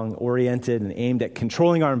wrong, oriented, and aimed at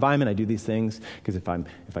controlling our environment. I do these things because if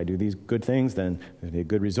I do these good things, then there'll be a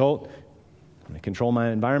good result. When I control my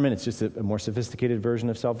environment, it's just a more sophisticated version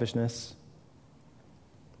of selfishness.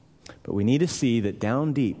 But we need to see that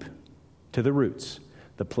down deep to the roots,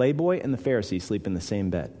 the playboy and the Pharisee sleep in the same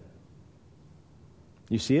bed.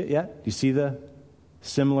 You see it yet? Do you see the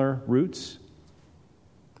similar roots?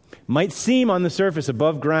 Might seem on the surface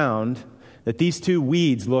above ground that these 2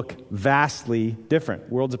 weeds look vastly different,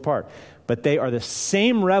 worlds apart. But they are the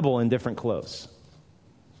same rebel in different clothes.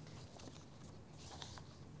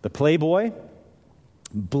 The playboy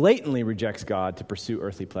blatantly rejects God to pursue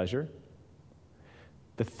earthly pleasure.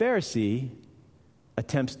 The Pharisee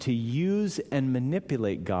attempts to use and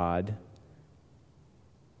manipulate God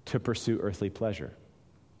to pursue earthly pleasure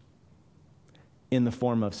in the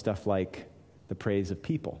form of stuff like the praise of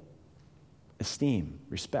people, esteem,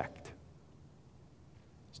 respect.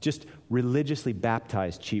 It's just religiously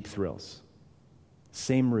baptized cheap thrills.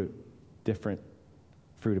 Same root, different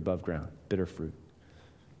fruit above ground, bitter fruit.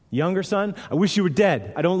 Younger son, I wish you were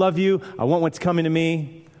dead. I don't love you. I want what's coming to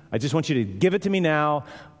me. I just want you to give it to me now.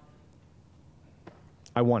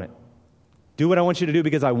 I want it. Do what I want you to do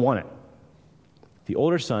because I want it. The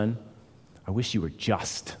older son, I wish you were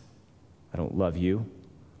just. I don't love you.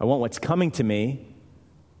 I want what's coming to me.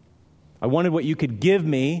 I wanted what you could give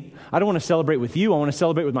me. I don't want to celebrate with you. I want to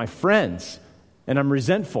celebrate with my friends. And I'm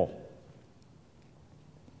resentful.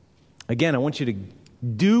 Again, I want you to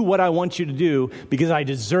do what I want you to do because I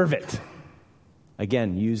deserve it.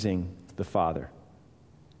 Again, using the Father.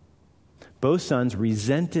 Both sons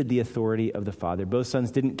resented the authority of the Father. Both sons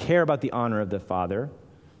didn't care about the honor of the Father.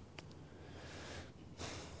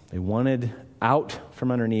 They wanted out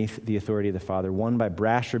from underneath the authority of the Father, one by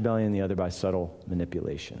brash rebellion, the other by subtle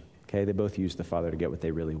manipulation. Okay, they both used the Father to get what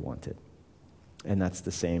they really wanted. And that's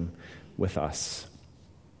the same with us.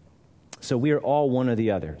 So we are all one or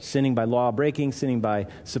the other, sinning by law breaking, sinning by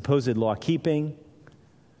supposed law keeping,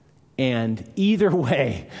 And either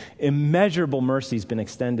way, immeasurable mercy has been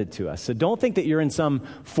extended to us. So don't think that you're in some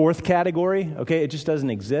fourth category, okay? It just doesn't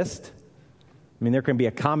exist. I mean, there can be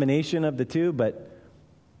a combination of the two, but,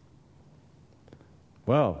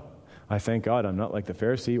 well, I thank God I'm not like the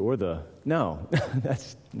Pharisee or the... No,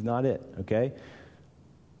 that's not it, okay?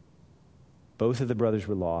 Both of the brothers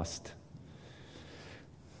were lost.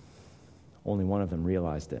 Only one of them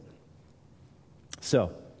realized it.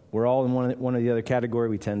 So, we're all in one or the other category.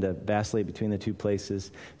 We tend to vacillate between the two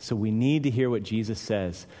places. So we need to hear what Jesus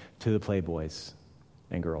says to the playboys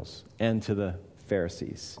and girls and to the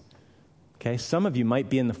Pharisees. Okay? Some of you might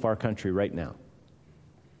be in the far country right now.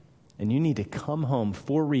 And you need to come home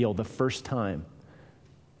for real the first time.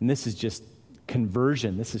 And this is just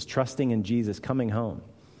conversion. This is trusting in Jesus, coming home.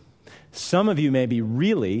 Some of you may be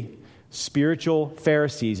really spiritual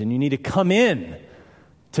Pharisees, and you need to come in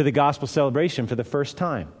to the gospel celebration for the first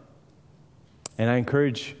time. And I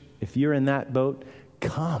encourage, if you're in that boat,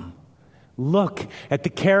 come. Look at the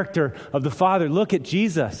character of the Father. Look at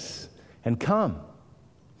Jesus and come.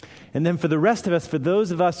 And then for the rest of us, for those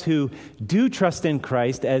of us who do trust in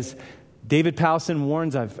Christ, as David Powlison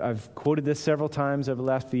warns, I've quoted this several times over the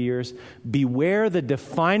last few years, beware the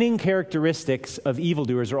defining characteristics of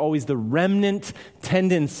evildoers are always the remnant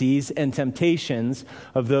tendencies and temptations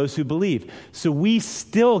of those who believe. So we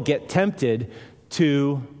still get tempted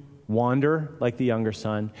to wander like the younger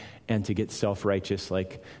son and to get self-righteous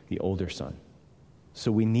like the older son.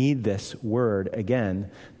 So we need this word, again,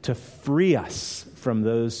 to free us from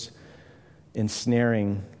those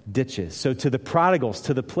ensnaring ditches. So to the prodigals,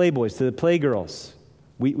 to the playboys, to the playgirls,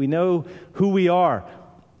 we know who we are.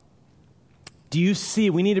 Do you see?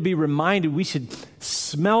 We need to be reminded we should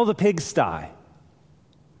smell the pigsty.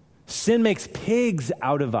 Sin makes pigs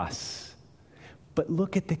out of us. But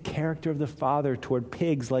look at the character of the Father toward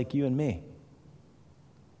pigs like you and me.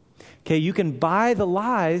 Okay, you can buy the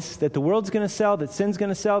lies that the world's going to sell, that sin's going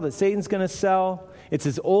to sell, that Satan's going to sell. It's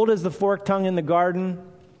as old as the forked tongue in the garden.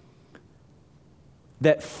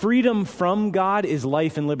 That freedom from God is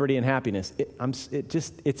life and liberty and happiness.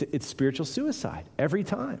 It's spiritual suicide every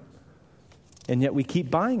time. And yet we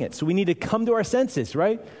keep buying it. So we need to come to our senses,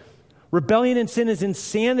 right? Rebellion and sin is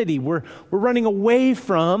insanity. We're running away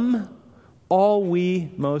from all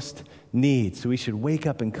we most need. So we should wake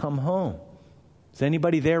up and come home. Is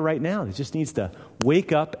anybody there right now that just needs to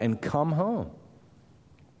wake up and come home?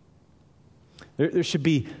 There should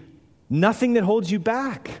be nothing that holds you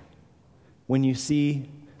back when you see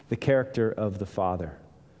the character of the Father.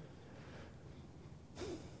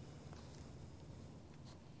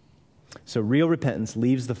 So real repentance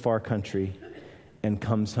leaves the far country and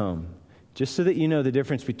comes home. Just so that you know the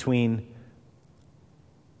difference between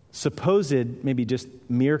supposed, maybe just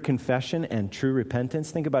mere confession and true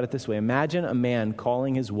repentance. Think about it this way. Imagine a man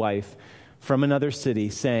calling his wife from another city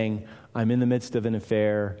saying, I'm in the midst of an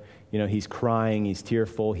affair. You know, he's crying, he's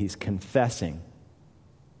tearful, he's confessing.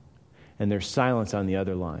 And there's silence on the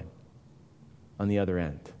other line, on the other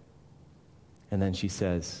end. And then she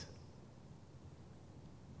says,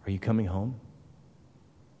 are you coming home?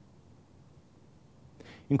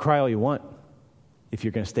 You can cry all you want if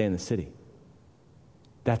you're going to stay in the city.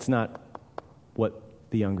 That's not what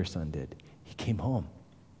the younger son did. He came home.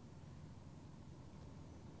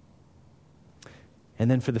 And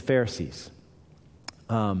then for the Pharisees,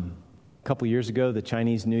 a couple years ago, the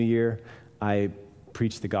Chinese New Year, I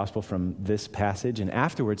preached the gospel from this passage, and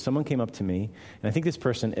afterwards someone came up to me, and I think this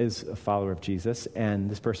person is a follower of Jesus, and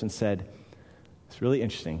this person said, it's really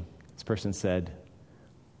interesting. This person said,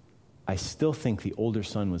 I still think the older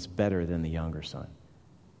son was better than the younger son.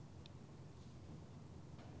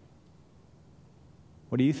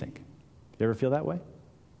 What do you think? You ever feel that way?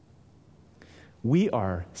 We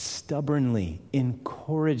are stubbornly,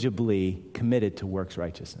 incorrigibly committed to works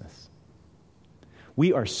righteousness.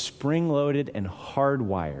 We are spring-loaded and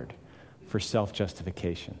hardwired for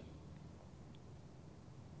self-justification.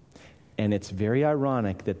 And it's very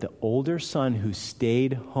ironic that the older son who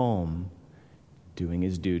stayed home doing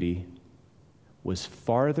his duty was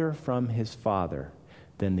farther from his father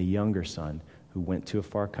than the younger son who went to a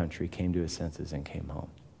far country, came to his senses, and came home.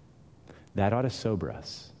 That ought to sober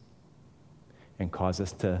us and cause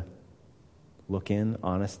us to look in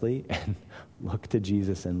honestly and look to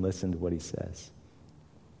Jesus and listen to what he says.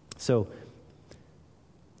 So,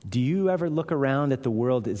 do you ever look around at the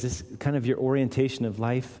world? Is this kind of your orientation of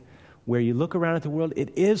life, where you look around at the world?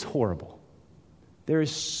 It is horrible. There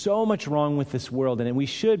is so much wrong with this world, and we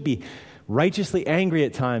should be righteously angry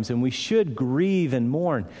at times, and we should grieve and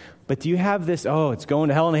mourn. But do you have this, it's going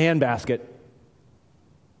to hell in a handbasket,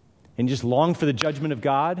 and you just long for the judgment of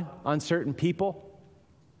God on certain people?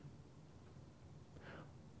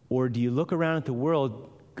 Or do you look around at the world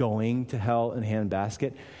going to hell in a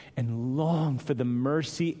handbasket and long for the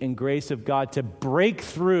mercy and grace of God to break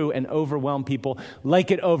through and overwhelm people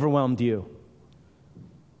like it overwhelmed you?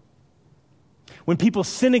 When people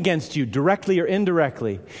sin against you, directly or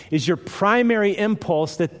indirectly, is your primary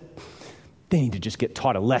impulse that they need to just get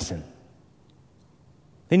taught a lesson?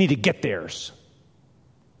 They need to get theirs.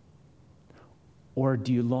 Or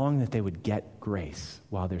do you long that they would get grace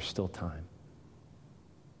while there's still time?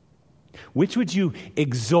 Which would you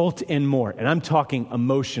exult in more? And I'm talking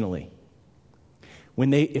emotionally.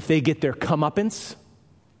 If they get their comeuppance,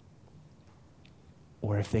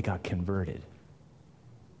 or if they got converted.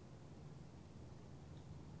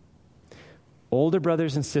 Older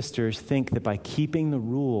brothers and sisters think that by keeping the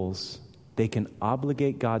rules, they can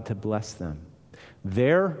obligate God to bless them.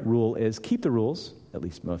 Their rule is keep the rules, at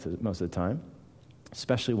least most of the time,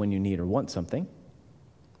 especially when you need or want something,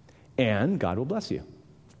 and God will bless you,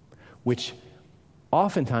 which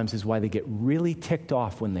oftentimes is why they get really ticked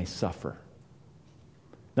off when they suffer.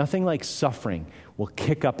 Nothing like suffering will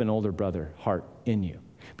kick up an older brother heart in you,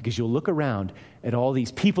 because you'll look around at all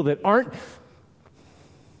these people that aren't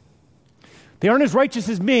as righteous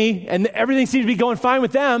as me, and everything seems to be going fine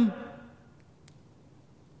with them.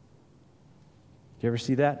 Do you ever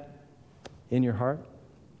see that in your heart?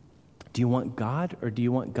 Do you want God, or do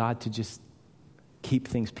you want God to just keep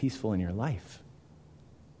things peaceful in your life?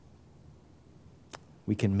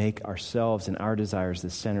 We can make ourselves and our desires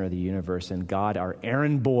the center of the universe, and God our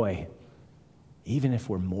errand boy, even if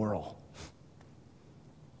we're moral.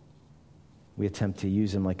 We attempt to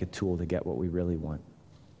use him like a tool to get what we really want.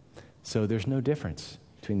 So there's no difference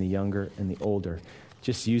between the younger and the older,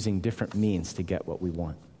 just using different means to get what we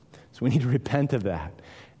want. So we need to repent of that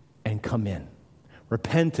and come in.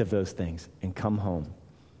 Repent of those things and come home.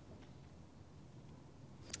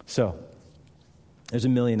 So, there's a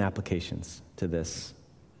million applications to this.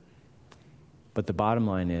 But the bottom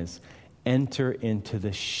line is, enter into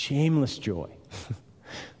the shameless joy,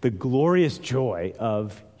 the glorious joy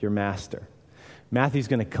of your master. Matthew's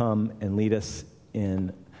going to come and lead us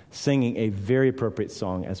in singing a very appropriate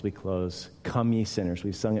song as we close, Come Ye Sinners.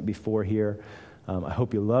 We've sung it before here. I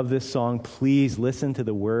hope you love this song. Please listen to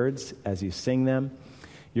the words as you sing them.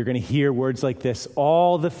 You're going to hear words like this: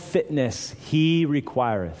 all the fitness he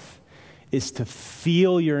requireth is to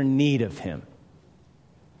feel your need of him.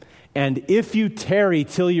 And if you tarry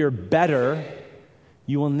till you're better,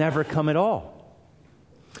 you will never come at all.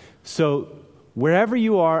 So wherever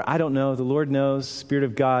you are, I don't know, the Lord knows, Spirit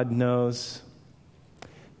of God knows.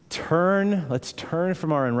 Let's turn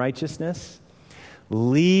from our unrighteousness.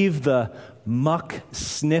 Leave the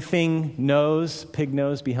muck-sniffing nose, pig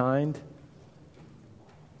nose behind.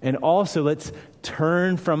 And also, let's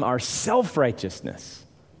turn from our self-righteousness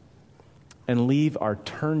and leave our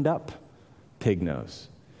turned-up pig nose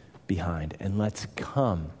behind. And let's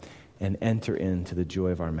come and enter into the joy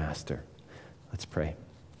of our Master. Let's pray.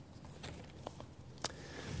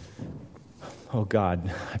 Oh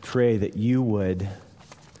God, I pray that you would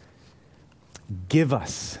give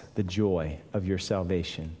us the joy of your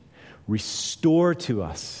salvation. Restore to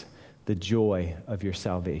us the joy of your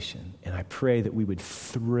salvation. And I pray that we would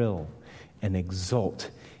thrill and exult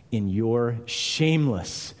in your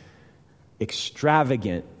shameless,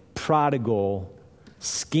 extravagant, prodigal,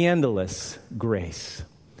 scandalous grace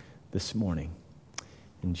this morning.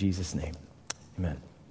 In Jesus' name, amen.